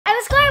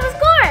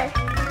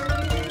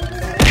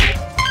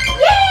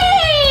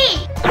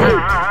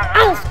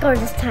score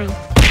this time.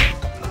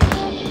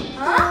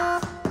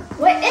 Huh?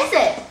 What is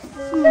it?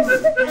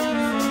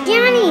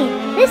 Jannie,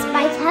 this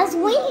bike has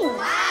wings.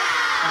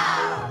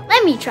 Wow.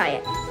 Let me try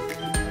it.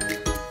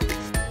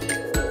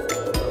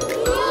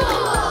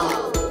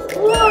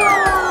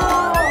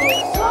 Whoa!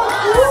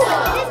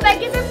 This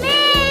bike is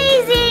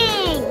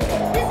amazing!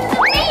 This is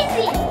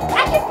amazing!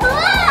 I can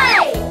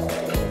fly!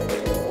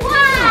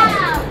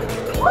 Wow!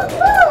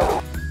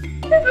 Woohoo!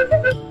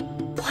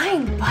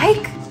 Flying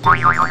bike?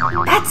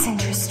 That's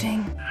interesting.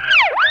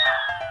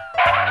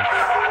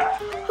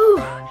 Whew,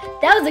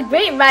 that was a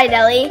great ride,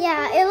 Ellie.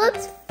 Yeah, it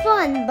looks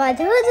fun, but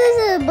who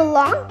does it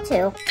belong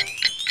to?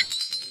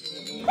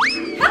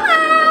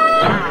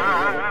 Hello!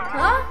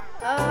 Huh?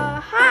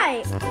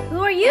 Hi. Who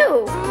are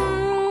you?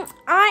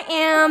 I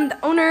am the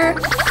owner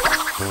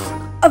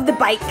of the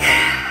bike.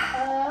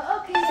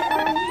 Okay,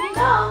 here you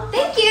go.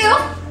 Thank you!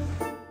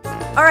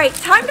 All right,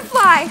 time to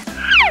fly.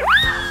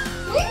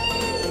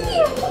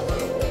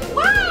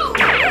 Wow!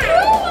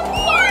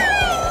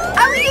 I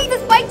will use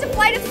this bike to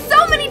fly to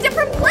so many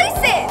different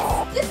places.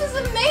 This is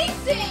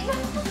amazing!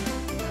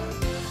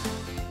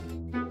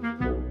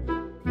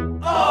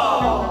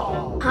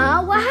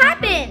 Huh? What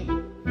happened?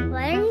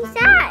 Why are you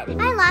sad?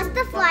 I lost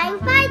the flying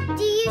bike.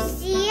 Do you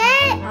see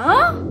it?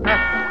 Huh?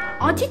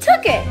 Auntie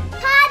took it.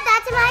 Todd,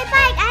 that's my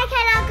bike. I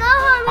cannot go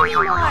home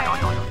anymore.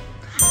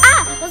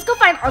 Ah, let's go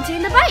find Auntie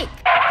and the bike.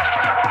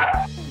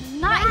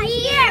 Not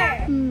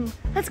here.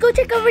 Let's go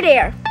check over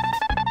there.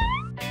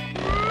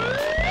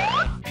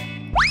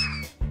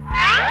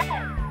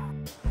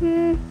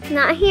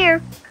 Not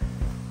here.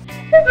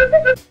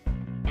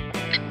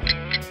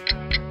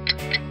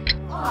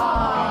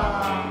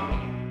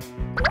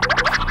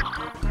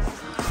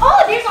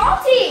 Oh, there's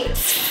Auntie!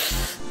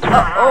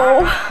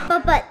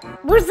 Uh-oh. But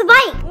where's the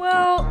bike?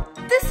 Well,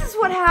 this is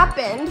what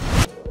happened.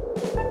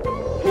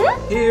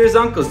 Here's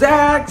Uncle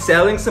Zach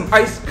selling some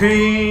ice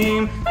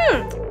cream.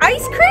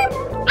 Ice cream?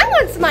 I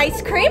want some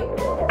ice cream.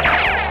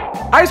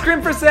 Ice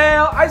cream for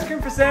sale, ice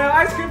cream for sale,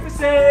 ice cream for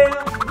sale.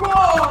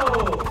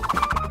 Whoa!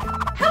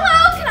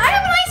 Hello, can I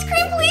have an ice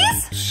cream, please?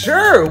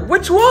 Sure,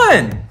 which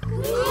one?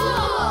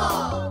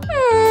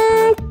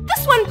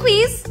 This one,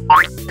 please.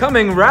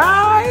 Coming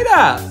right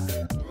up.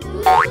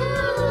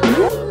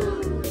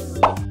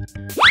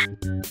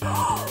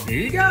 Here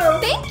you go.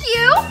 Thank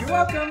you. You're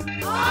welcome.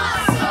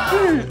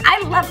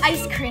 I love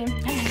ice cream.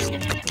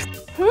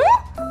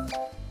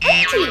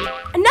 Empty.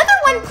 Another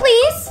one,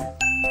 please.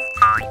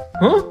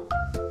 Huh?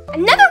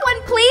 Another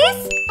one,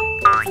 please.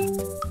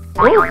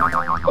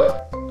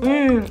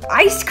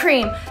 Ice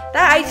cream.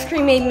 That ice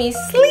cream made me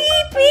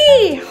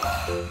sleepy.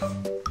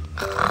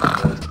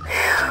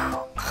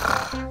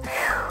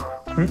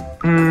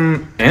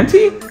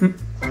 Auntie?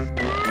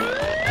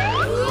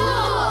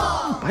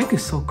 Bike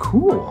is so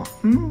cool.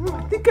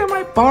 I think I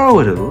might borrow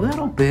it a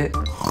little bit.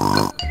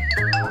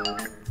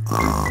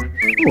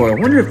 Oh, I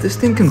wonder if this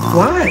thing can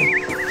fly.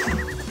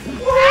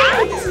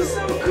 Wow, this is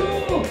so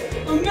cool!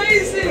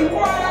 Amazing!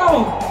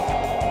 Wow!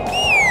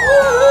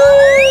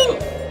 Woohoo!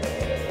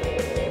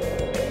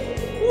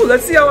 Ooh,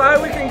 let's see how high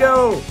we can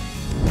go.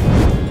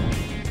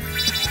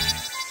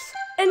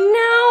 And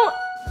now,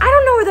 I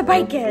don't know where the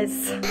bike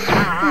is.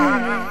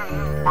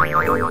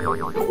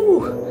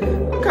 Ooh,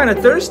 I'm kind of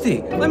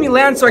thirsty. Let me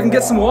land so I can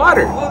get some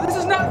water. Oh, this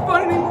is not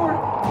fun anymore.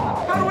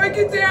 How do I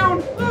get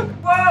down?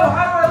 Wow,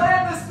 how do I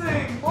land this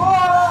thing? Whoa, I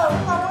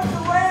want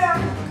to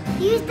land.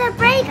 Use the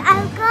brake,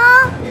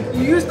 Uncle.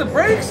 You use the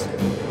brakes?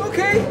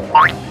 Okay.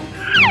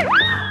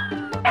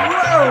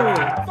 Whoa,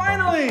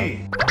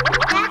 finally.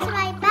 That's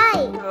my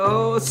bike.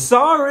 Oh,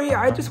 sorry.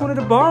 I just wanted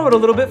to borrow it a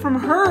little bit from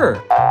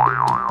her.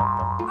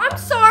 I'm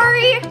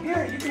sorry.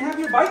 Here, you can have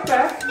your bike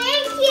back.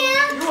 Thank you.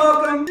 You're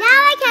welcome. Now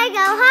I can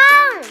go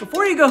home.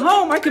 Before you go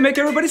home, I can make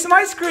everybody some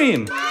ice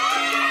cream.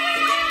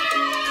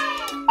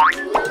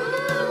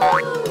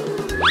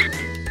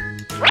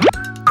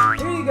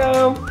 Here you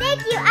go.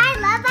 Thank you. I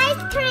love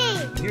ice cream.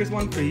 Here's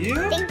one for you.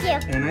 Thank you.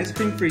 And ice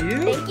cream for you.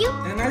 Thank you.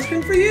 And ice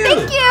cream for you.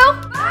 Thank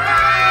you.